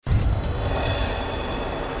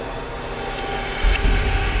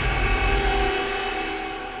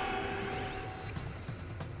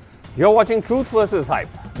You're watching Truth versus Hype.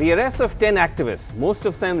 The arrest of 10 activists, most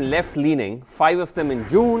of them left-leaning, 5 of them in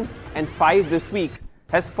June and 5 this week,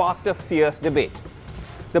 has sparked a fierce debate.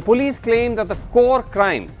 The police claim that the core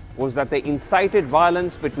crime was that they incited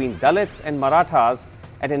violence between Dalits and Marathas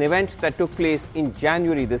at an event that took place in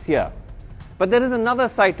January this year. But there is another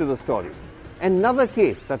side to the story. Another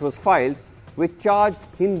case that was filed which charged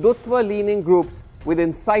Hindutva-leaning groups with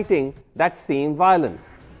inciting that same violence.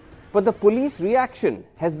 But the police reaction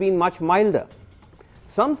has been much milder.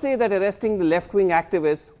 Some say that arresting the left-wing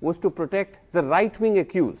activists was to protect the right-wing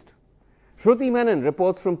accused. Shruti Menon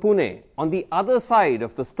reports from Pune on the other side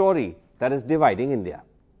of the story that is dividing India.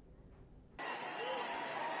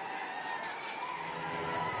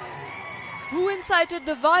 Who incited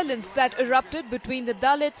the violence that erupted between the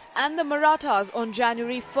Dalits and the Marathas on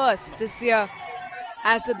January 1st this year?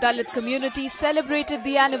 As the Dalit community celebrated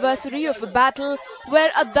the anniversary of a battle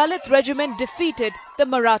where a Dalit regiment defeated the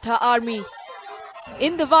Maratha army.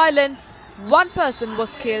 In the violence, one person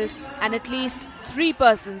was killed and at least 3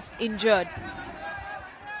 persons injured.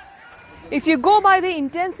 If you go by the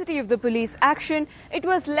intensity of the police action, it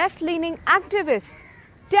was left-leaning activists.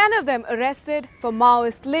 10 of them arrested for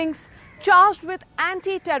Maoist links, charged with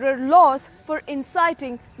anti-terror laws for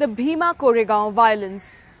inciting the Bhima Koregaon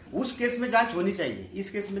violence. उस case में जांच होनी चाहिए, इस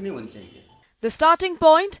case में नहीं होनी चाहिए. The starting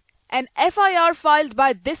point, an FIR filed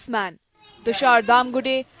by this man, Tushar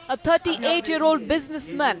Damgude, a 38-year-old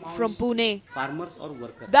businessman from Pune.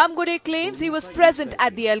 Damgude claims he was present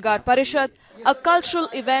at the Elgar Parishad, a cultural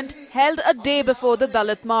event held a day before the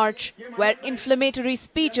Dalit March, where inflammatory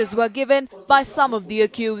speeches were given by some of the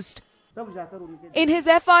accused. In his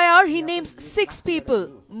FIR, he names 6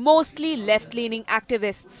 people, mostly left-leaning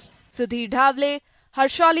activists: Sudhir Dhavle,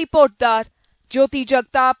 Harshali Potdar, Jyoti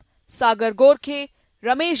Jagtap, Sagar Gorkhe,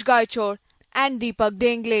 Ramesh Gaichor and Deepak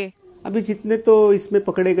Dengle. अभी जितने तो इसमें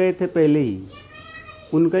पकड़े गए थे पहले ही,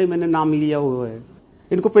 उनका ही मैंने नाम लिया हुआ है.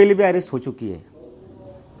 इनको पहले भी अरेस्ट हो चुकी है.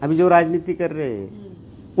 अभी जो राजनीति कर रहे हैं,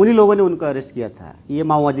 उन्हीं लोगों ने उनको अरेस्ट किया था, ये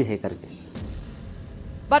माओवादी है करके.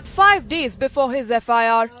 But 5 days before his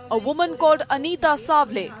FIR, a woman called Anita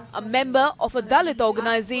Savle, a member of a Dalit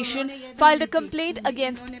organization, filed a complaint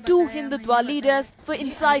against 2 Hindutva leaders for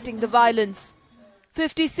inciting the violence.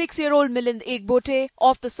 56-year-old Milind Ekbote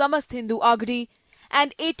of the Samast Hindu Agdi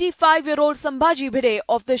and 85-year-old Sambhaji Bhide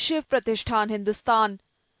of the Shiv Pratishthan Hindustan.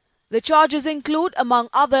 The charges include, among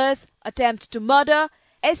others, attempt to murder,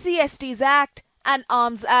 SC/STs Act and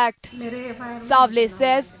Arms Act. Savle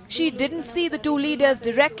says she didn't see the 2 leaders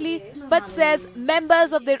directly, but says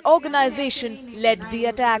members of their organization led the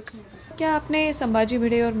attack. क्या आपने संभाजी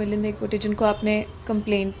भिड़े और मिलिंद एकबोटे, जिनको आपने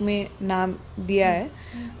complaint में नाम दिया है,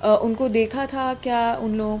 उनको देखा था क्या?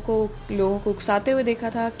 उन लोगों को उकसाते हुए देखा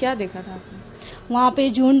था? क्या देखा था आपने? वहाँ पे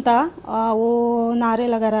झुंड था, वो नारे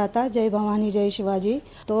लगा रहा था, जय भवानी जय शिवाजी.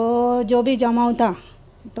 तो जो भी जमाव था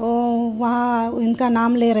तो वहाँ उनका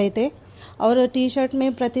नाम ले रहे थे और टी शर्ट में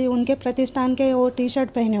उनके प्रतिष्ठान के वो टी शर्ट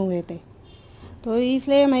पहने हुए थे, तो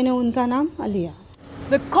इसलिए मैंने उनका नाम लिया.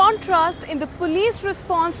 The contrast in the police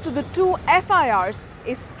response to the 2 FIRs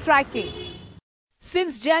is striking.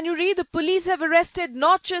 Since January, the police have arrested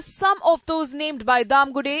not just some of those named by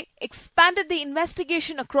Damgude, expanded the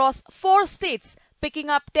investigation across 4 states, picking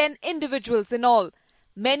up 10 individuals in all,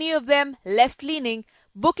 many of them left-leaning,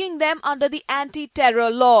 booking them under the anti-terror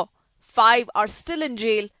law. 5 are still in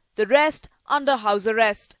jail, the rest under house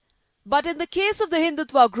arrest. But in the case of the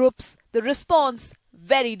Hindutva groups, the response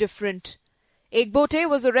very different. Ekbote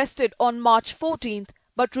was arrested on March 14th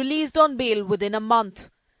but released on bail within a month.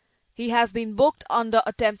 He has been booked under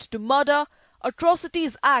attempt to murder,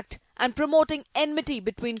 Atrocities Act and promoting enmity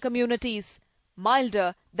between communities,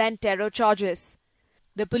 milder than terror charges.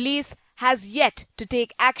 The police has yet to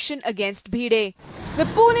take action against Bhide. The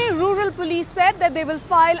Pune Rural Police said that they will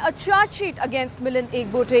file a charge sheet against Milind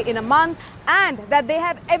Ekbote in a month and that they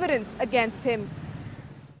have evidence against him.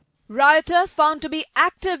 Rioters found to be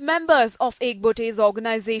active members of Ekbote's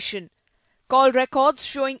organization. Call records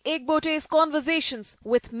showing Ekbote's conversations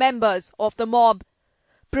with members of the mob.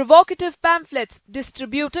 Provocative pamphlets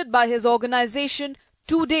distributed by his organization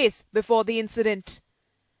 2 days before the incident.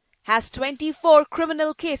 Has 24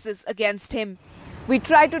 criminal cases against him. We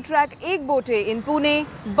tried to track Ekbote in Pune,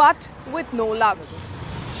 but with no luck.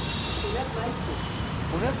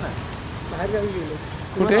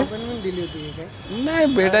 कुठे नाही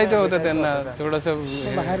भेटायचं होतं त्यांना थोडंसं.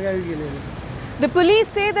 The police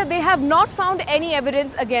say that they have not found any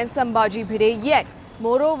evidence against Sambhaji Bhide yet.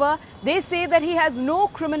 Moreover, they say that he has no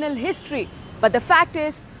criminal history. But the fact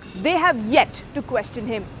is, they have yet to question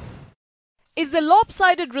him. Is the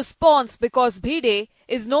lopsided response because Bhide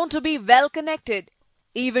is known to be well connected?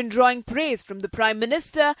 even drawing praise from the Prime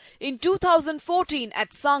Minister in 2014 at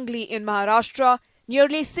Sangli in Maharashtra,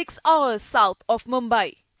 nearly 6 hours south of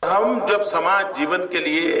Mumbai. हम जब समाज जीवन के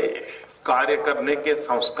लिए कार्य करने के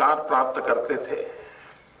संस्कार प्राप्त करते थे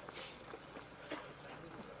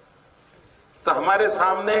तो हमारे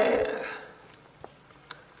सामने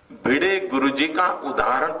भिड़े गुरुजी का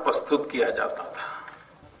उदाहरण प्रस्तुत किया जाता था।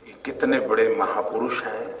 ये कितने बड़े महापुरुष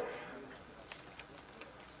हैं,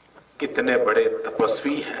 कितने बड़े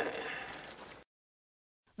तपस्वी हैं।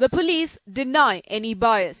 The police deny any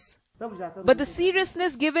bias, but the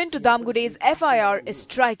seriousness given to Damgude's FIR is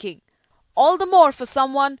striking, all the more for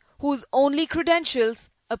someone whose only credentials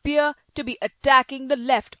appear to be attacking the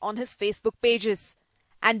left on his Facebook pages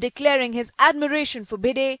and declaring his admiration for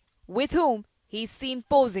Bhide, with whom he is seen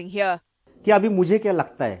posing here. कि अभी मुझे क्या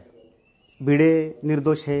लगता है, भिड़े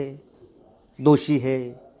निर्दोष है, दोषी है,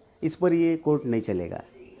 इस पर ये कोर्ट नहीं चलेगा।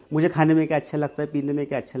 मुझे खाने में क्या अच्छा लगता है, पीने में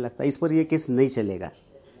क्या अच्छा लगता है, इस पर ये केस नहीं चलेगा।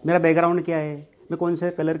 मेरा बैकग्राउंड क्या है, मैं कौन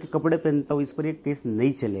से कलर के कपड़े पहनता हूँ, इस पर ये केस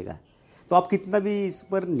नहीं चलेगा। तो आप कितना भी इस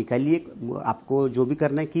पर निकालिए, आपको जो भी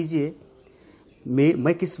करना है कीजिए।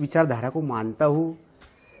 मैं किस विचारधारा को मानता हूँ,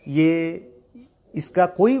 ये इसका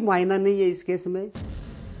कोई मायना नहीं है इस केस में।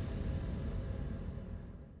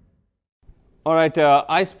 All right,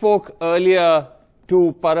 I spoke earlier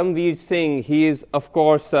to Paramveer Singh. He is, of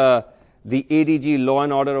course, the ADG Law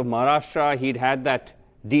and Order of Maharashtra. He'd had that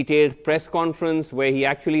detailed press conference where he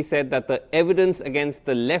actually said that the evidence against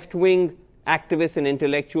the left-wing activists and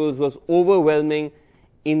intellectuals was overwhelming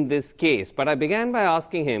in this case. But I began by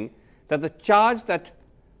asking him that the charge that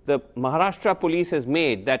the Maharashtra police has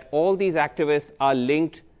made, that all these activists are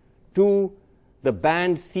linked to the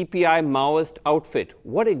banned CPI Maoist outfit,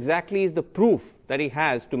 what exactly is the proof that he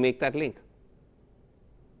has to make that link?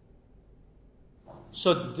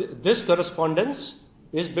 So this correspondence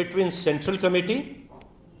is between Central Committee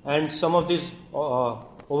and some of these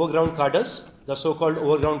overground cadres, the so-called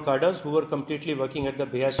overground cadres who were completely working at the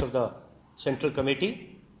behest of the Central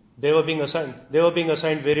Committee. They were being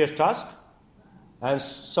assigned various tasks, and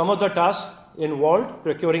some of the tasks involved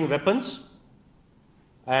procuring weapons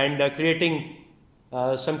and creating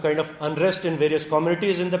some kind of unrest in various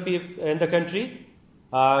communities in the country,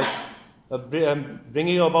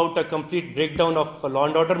 bringing about a complete breakdown of law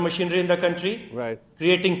and order machinery in the country, right,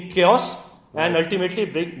 creating chaos, and ultimately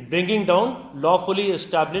bringing down lawfully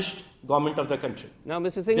established government of the country. Now,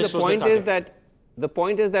 Mr. Singh, the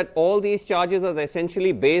point is that all these charges are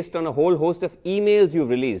essentially based on a whole host of emails you've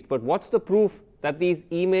released. But what's the proof that these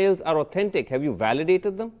emails are authentic? Have you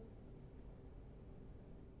validated them?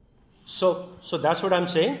 So that's what I'm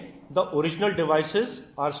saying. The original devices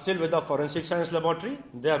are still with the Forensic Science Laboratory.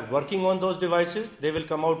 They are working on those devices. They will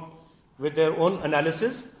come out with their own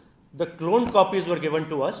analysis. The cloned copies were given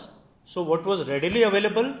to us. So what was readily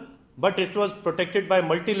available, but it was protected by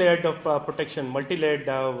multi-layered of protection. Multi-layered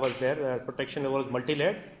was there. Protection was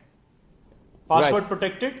multi-layered. Password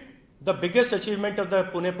protected. The biggest achievement of the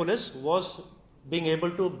Pune police was being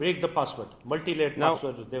able to break the password. Multi-layered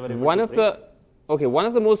passwords they were able to break. One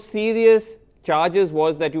of the most serious charges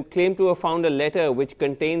was that you claim to have found a letter which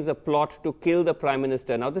contains a plot to kill the Prime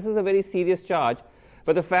Minister. Now, this is a very serious charge,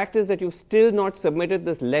 but the fact is that you've still not submitted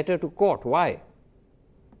this letter to court. Why?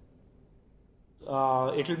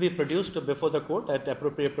 It will be produced before the court at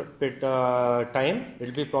appropriate time. It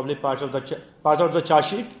will be probably part of the charge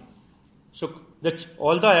sheet. So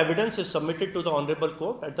all the evidence is submitted to the Honorable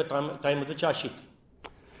Court at the time of the charge sheet.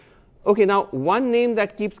 Okay, now one name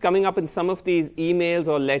that keeps coming up in some of these emails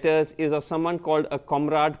or letters is of someone called a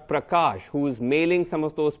Comrade Prakash, who is mailing some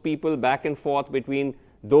of those people back and forth between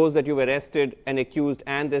those that you've arrested and accused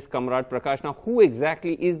and this Comrade Prakash. Now, who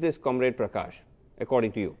exactly is this Comrade Prakash,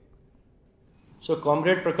 according to you? So,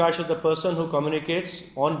 Comrade Prakash is the person who communicates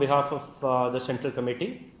on behalf of the Central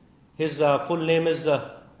Committee. His full name is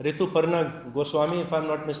Rituparna Goswami, if I'm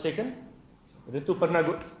not mistaken. His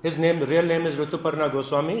real name is Rituparna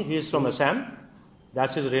Goswami. He is from Assam.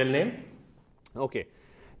 That's his real name. Okay.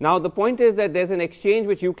 Now, the point is that there's an exchange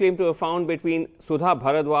which you claim to have found between Sudha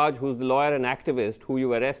Bharadwaj, who's the lawyer and activist who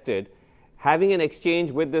you arrested, having an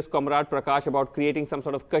exchange with this Comrade Prakash about creating some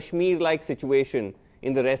sort of Kashmir-like situation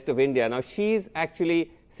in the rest of India. Now, she's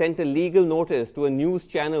actually sent a legal notice to a news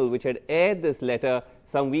channel which had aired this letter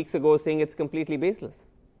some weeks ago, saying it's completely baseless.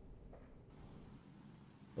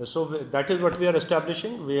 So that is what we are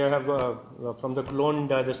establishing. We have from the cloned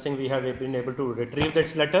this thing we have been able to retrieve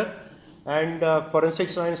this letter, and Forensic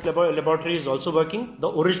Science Laboratory is also working. The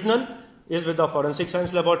original is with the Forensic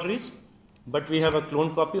Science Laboratories, but we have a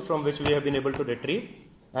clone copy from which we have been able to retrieve.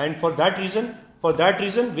 And for that reason,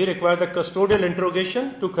 we require the custodial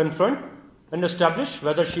interrogation to confront and establish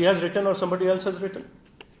whether she has written or somebody else has written.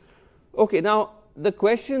 Okay, now the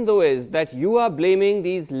question though is that you are blaming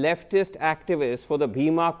these leftist activists for the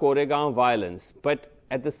Bhima Koregaon violence, but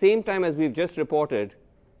at the same time, as we've just reported,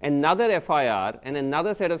 another FIR and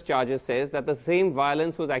another set of charges says that the same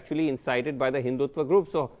violence was actually incited by the Hindutva group.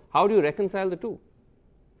 So how do you reconcile the two?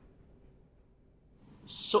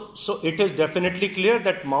 So it is definitely clear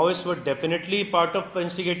that Maoists were definitely part of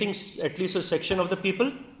instigating at least a section of the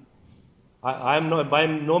people. I am by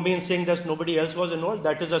no means saying that nobody else was involved.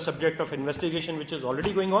 That is a subject of investigation which is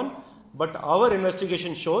already going on. But our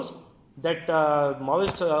investigation shows that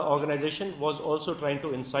Maoist organization was also trying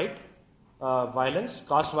to incite violence,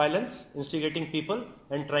 caste violence, instigating people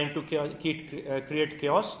and trying to create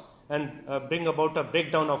chaos and bring about a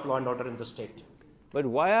breakdown of law and order in the state. But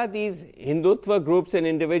why are these Hindutva groups and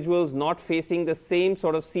individuals not facing the same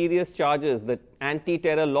sort of serious charges, the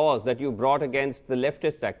anti-terror laws that you brought against the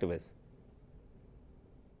leftist activists?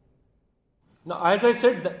 Now, as I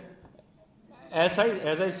said,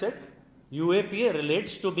 UAPA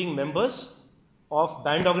relates to being members of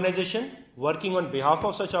banned organization, working on behalf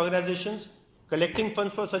of such organizations, collecting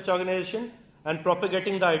funds for such organization, and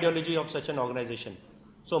propagating the ideology of such an organization.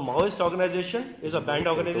 So, Maoist organization is a banned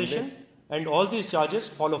organization, and all these charges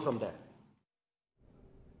follow from there.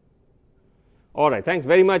 All right, thanks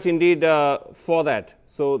very much indeed for that.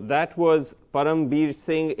 So that was Parambir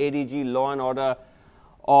Singh, ADG Law and Order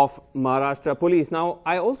of Maharashtra Police. Now,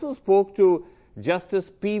 I also spoke to Justice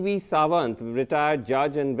P.V. Sawant, retired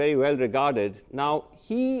judge and very well regarded. Now,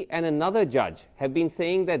 he and another judge have been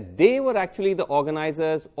saying that they were actually the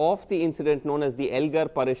organizers of the incident known as the Elgar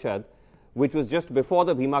Parishad, which was just before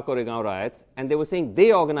the Bhima Koregaon riots, and they were saying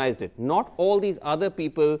they organized it, not all these other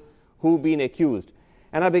people who've been accused.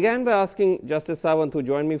 And I began by asking Justice Sawant, who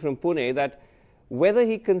joined me from Pune, that whether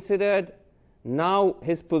he considered now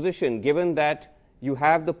his position, given that you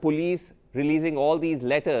have the police releasing all these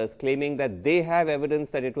letters claiming that they have evidence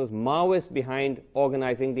that it was Maoists behind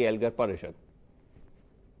organizing the Elgar Parishad.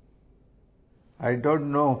 I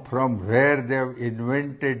don't know from where they have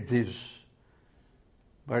invented this,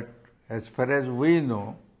 but as far as we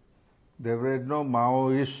know, there were no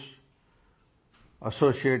Maoists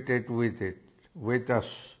associated with it, with us,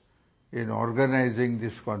 in organizing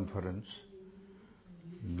this conference,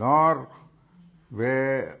 nor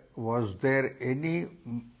was there any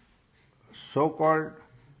so-called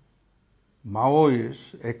Maoists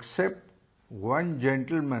except one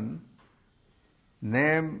gentleman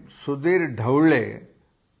named Sudhir Dhaule,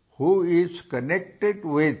 who is connected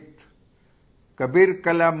with Kabir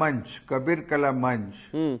Kala Manch,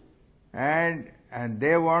 and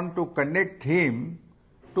they want to connect him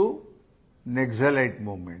to Naxalite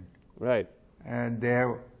movement. Right. And they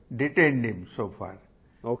have detained him so far.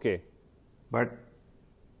 Okay. But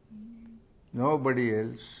nobody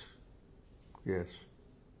else, yes.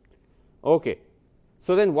 Okay.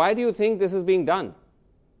 So then why do you think this is being done?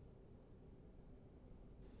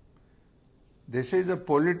 This is a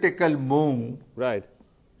political move. Right.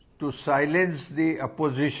 To silence the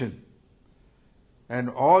opposition and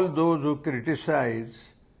all those who criticize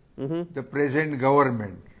the present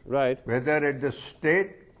government, right, whether at the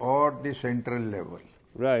state or the central level.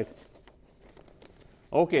 Right.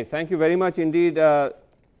 Okay, thank you very much indeed,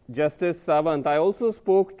 Justice Sawant. I also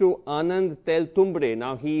spoke to Anand Teltumbre.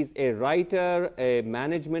 Now, he's a writer, a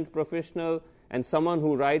management professional, and someone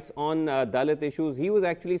who writes on Dalit issues. He was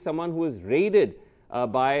actually someone who was raided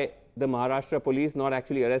by the Maharashtra police, not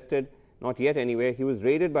actually arrested, not yet anyway. He was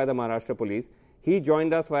raided by the Maharashtra police. He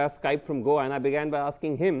joined us via Skype from Goa, and I began by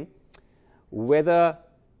asking him whether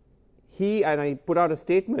he, and I put out a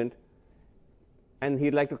statement, and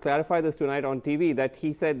he'd like to clarify this tonight on TV, that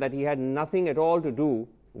he said that he had nothing at all to do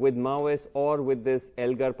with Maoists or with this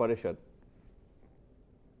Elgar Parishad.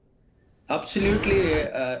 Absolutely,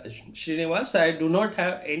 Srinivas. I do not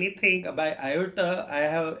have anything by iota. I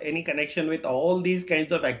have any connection with all these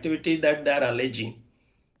kinds of activities that they are alleging.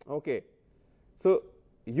 Okay. So,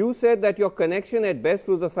 you said that your connection at best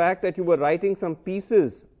was the fact that you were writing some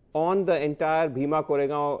pieces on the entire Bhima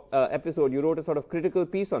Koregaon episode. You wrote a sort of critical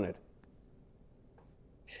piece on it.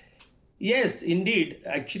 Yes, indeed.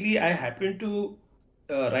 Actually, I happened to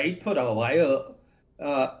write for a wire,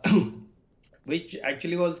 which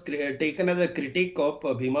actually was taken as a critique of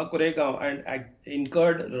Bhima Koregaon and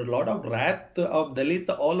incurred a lot of wrath of Dalits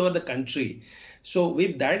all over the country. So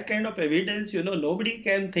with that kind of evidence, nobody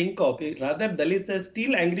can think of it. Rather, Dalits are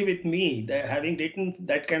still angry with me, having written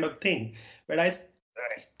that kind of thing. But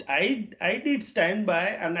I did stand by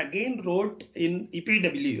and again wrote in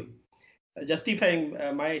EPW, justifying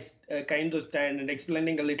my kind of stand and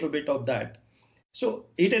explaining a little bit of that. So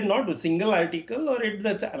it is not a single article, or it's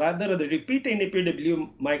rather the repeat in EPW,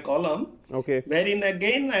 my column, Okay. wherein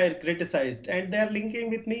again I criticized, and they are linking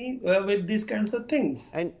with me with these kinds of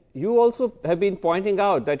things. And you also have been pointing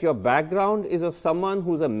out that your background is of someone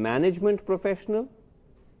who's a management professional.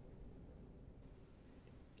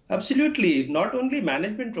 Absolutely, not only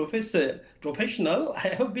management professional, I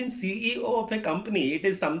have been CEO of a company. It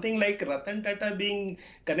is something like Ratan Tata being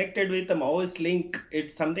connected with a Maoist link.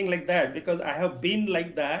 It's something like that, because I have been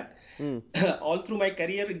like that all through my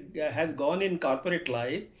career has gone in corporate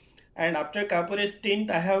life. And after corporate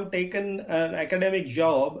stint, I have taken an academic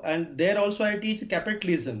job, and there also I teach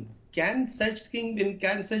capitalism. Can such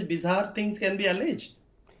bizarre things can be alleged?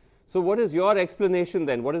 So what is your explanation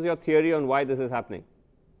then? What is your theory on why this is happening?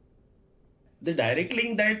 The direct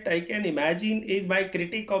link that I can imagine is my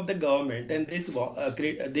critique of the government, and this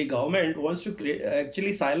the government wants to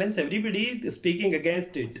actually silence everybody speaking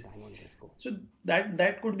against it. So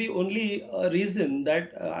that could be only a reason.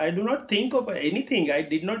 That I do not think of anything. I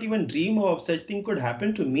did not even dream of such thing could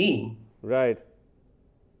happen to me. Right.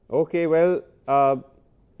 Okay, well,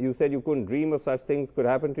 you said you couldn't dream of such things could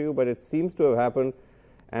happen to you, but it seems to have happened,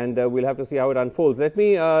 and we'll have to see how it unfolds. Let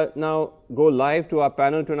me now go live to our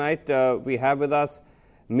panel tonight. We have with us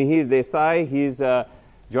Mihir Desai. He's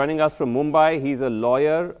joining us from Mumbai. He's a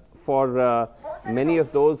lawyer for many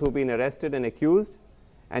of those who've been arrested and accused,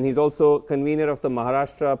 and he's also convener of the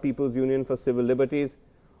Maharashtra People's Union for Civil Liberties.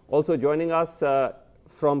 Also joining us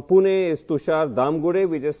from Pune is Tushar Damgude.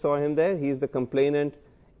 We just saw him there. He's the complainant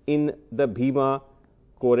in the Bhima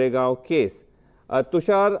Koregaon case.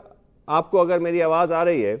 Tushar, आपको अगर मेरी आवाज आ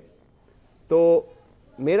रही है तो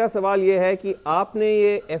मेरा सवाल ये है कि आपने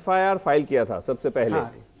ये एफआईआर फाइल किया था सबसे पहले,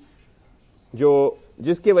 जो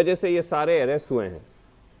जिसकी वजह से ये सारे अरेस्ट हुए हैं,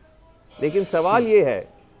 लेकिन सवाल ये है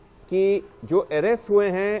कि जो अरेस्ट हुए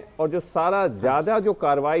हैं और जो सारा ज्यादा जो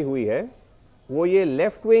कार्रवाई हुई है वो ये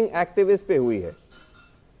लेफ्ट विंग एक्टिविस्ट पे हुई है,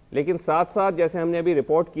 लेकिन साथ साथ जैसे हमने अभी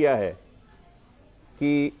रिपोर्ट किया है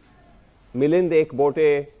कि मिलिंद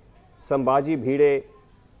एकबोटे, संभाजी भिड़े,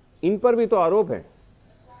 इन पर भी तो आरोप हैं।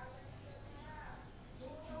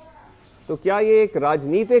 तो क्या ये एक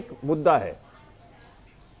राजनीतिक मुद्दा है?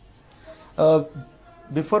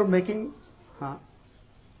 Before making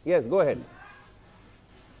yes go ahead.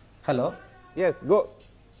 Hello yes go.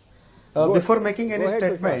 Before making any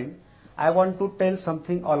statement I want to tell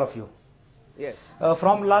something all of you. Yes.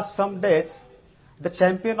 From last some days, the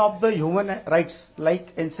champion of the human rights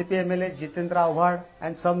like NCP MLA Jitendra Awad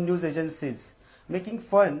and some news agencies making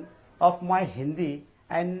fun of my Hindi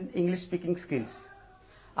and English speaking skills.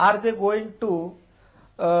 Are they going to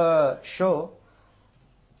show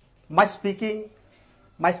my speaking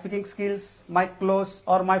skills, my clothes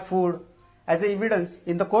or my food as evidence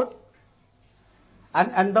in the court?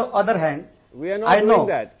 And on the other hand, we are not doing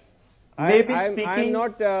that. Maybe I'm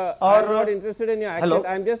not interested in your accent. Hello?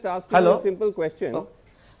 I'm just asking you a simple question. Oh.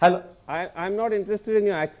 Hello. I'm not interested in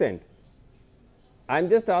your accent. I'm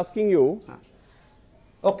just asking you.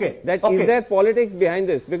 Okay. Is there politics behind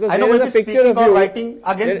this? Because I know there is a picture of you writing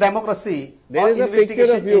against democracy. There is a picture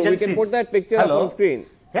of you. Agencies. We can put that picture up on screen.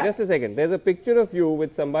 Yeah? Just a second. There's a picture of you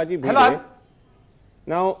with Sambhaji Bhide. Hello.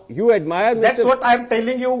 Now you admire Mr. That's what I'm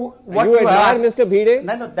telling you. What you admire Mr. Bhide?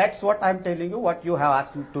 No. That's what I'm telling you. What you have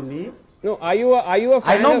asked to me. No. Are you a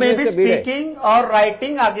fan I know of maybe Mr. Bhide? speaking or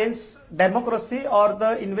writing against democracy or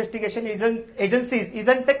the investigation agencies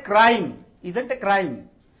isn't a crime.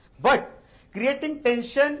 But creating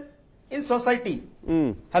tension in society.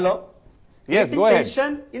 Hello. Yes, creating go ahead.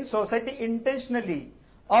 tension in society intentionally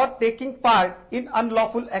or taking part in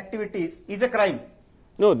unlawful activities is a crime.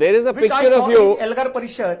 No, there is a Which picture I of saw you. in Elgar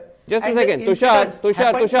Parishad. Just a and second, the Tushar, incidents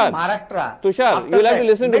happened in Maharashtra. Tushar, After you'll have to that,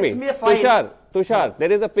 listen to me. makes a fine. Tushar,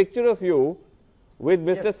 there is a picture of you with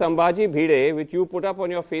Mr. Sambhaji Bhide, which you put up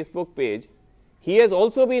on your Facebook page. He has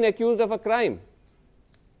also been accused of a crime.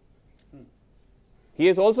 He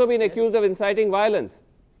has also been accused of inciting violence.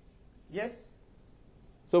 Yes.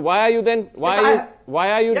 So why are you then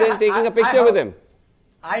then taking a picture with him?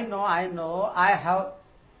 I know. I have.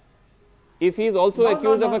 If he is also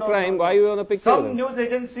accused of a crime, why are you on a picture with Some him? news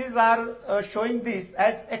agencies are showing this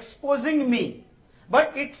as exposing me,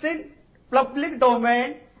 but it's in public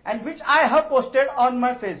domain and which I have posted on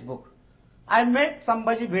my Facebook. I met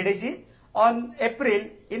Sambhaji Bhideji on April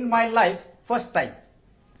in my life first time,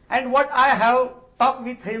 and what I have talked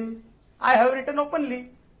with him, I have written openly.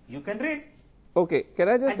 You can read. Okay, can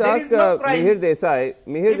I just And there ask is no crime. Mihir Desai?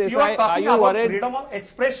 If you are Are talking you about worried? freedom of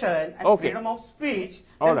expression and Okay. freedom of speech,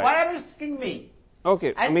 All then right. why are you asking me?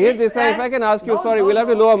 Okay, And Mihir it's Desai, if an- I can ask you, No, sorry, no, we'll have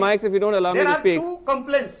to no. lower mics if you don't allow me There to are speak. two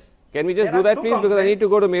complaints. Can we just do that, please? Because I need to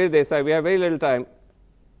go to Mihir Desai. We have very little time.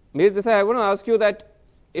 Mihir Desai, I want to ask you that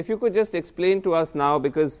if you could just explain to us now,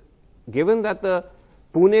 because given that the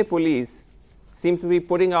Pune police seems to be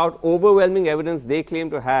putting out overwhelming evidence they claim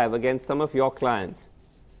to have against some of your clients,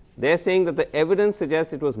 they're saying that the evidence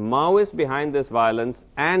suggests it was Maoists behind this violence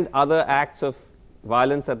and other acts of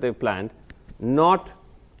violence that they've planned, not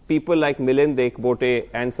people like Milind Ekbote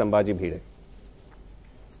and Sambhaji Bhide.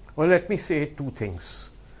 Well, let me say two things.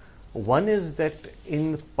 One is that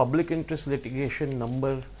in public interest litigation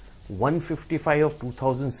number 155 of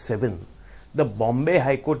 2007, the Bombay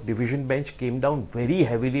High Court Division Bench came down very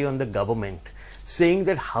heavily on the government, saying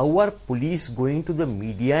that how are police going to the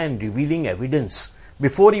media and revealing evidence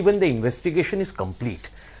before even the investigation is complete.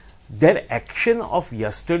 Their action of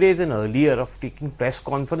yesterday's and earlier of taking press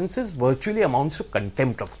conferences virtually amounts to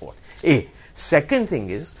contempt of court. Second thing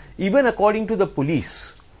is, even according to the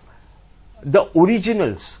police, the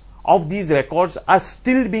originals of these records are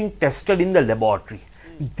still being tested in the laboratory.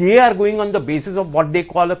 They are going on the basis of what they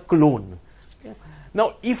call a clone.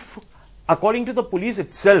 Now, if according to the police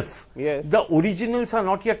itself, the originals are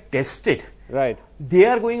not yet tested, they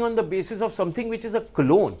are going on the basis of something which is a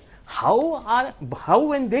clone. How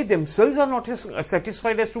when they themselves are not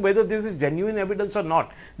satisfied as to whether this is genuine evidence or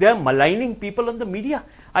not, they are maligning people on the media?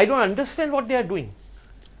 I don't understand what they are doing.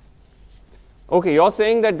 Okay, you're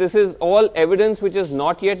saying that this is all evidence which has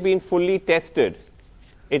not yet been fully tested.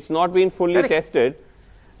 It's not been fully tested.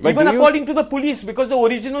 But even according to the police, because the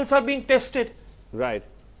originals are being tested. Right.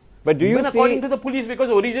 But do even you according to the police, because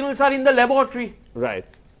originals are in the laboratory. Right.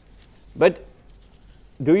 But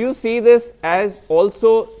do you see this as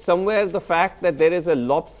also somewhere the fact that there is a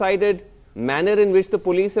lopsided manner in which the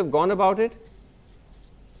police have gone about it?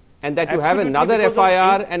 And that you have another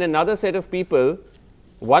FIR and another set of people,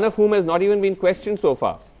 one of whom has not even been questioned so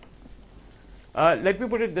far? Let me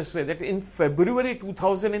put it this way, that in February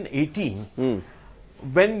 2018,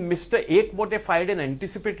 when Mr. Ekbote filed an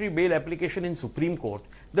anticipatory bail application in Supreme Court,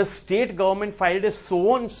 the state government filed a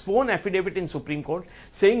sworn affidavit in Supreme Court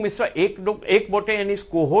saying Mr. Ekbote and his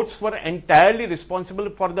cohorts were entirely responsible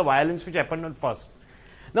for the violence which happened on 1st.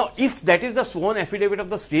 Now, if that is the sworn affidavit of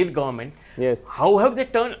the state government, how have they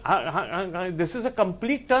turned? This is a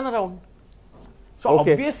complete turnaround. So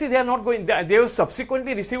obviously they are not going. They have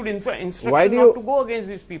subsequently received instruction not to go against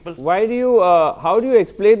these people. Why do you? How do you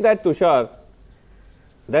explain that, Tushar?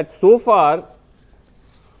 That so far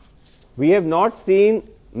we have not seen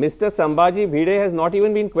Mr. Sambhaji Bhide has not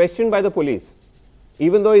even been questioned by the police,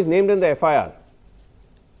 even though he is named in the FIR.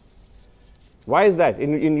 Why is that?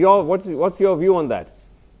 In your what's your view on that?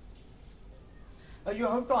 You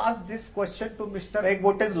have to ask this question to Mr.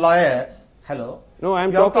 Ekbote's lawyer. Hello. No, I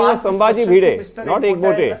am talking of Sambhaji Bhide, not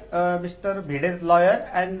Ekbote. Mr. Bhide's lawyer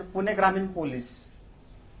and Pune Gramin Police.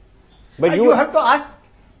 But you have to ask.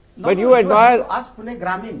 But you admire. You have to ask Pune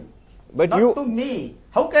Gramin. But not to me.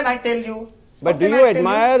 How can I tell you? But do you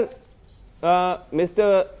admire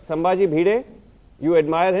Mr. Sambhaji Bhide? You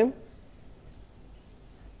admire him?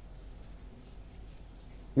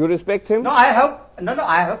 You respect him? No, I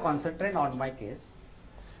have concentrated on my case.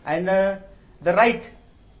 And the right.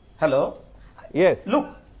 Hello? Yes. Look,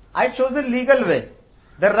 I chose a legal way.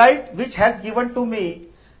 The right which has given to me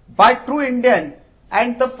by true Indian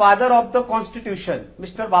and the father of the constitution,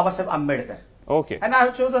 Mr. Babasaheb Ambedkar. Okay. And I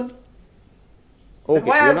have chosen. Okay.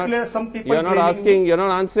 Why some people you're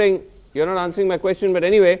not answering my question, but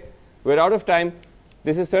anyway, we're out of time.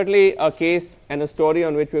 This is certainly a case and a story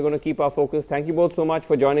on which we're going to keep our focus. Thank you both so much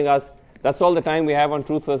for joining us. That's all the time we have on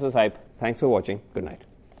Truth versus Hype. Thanks for watching. Good night.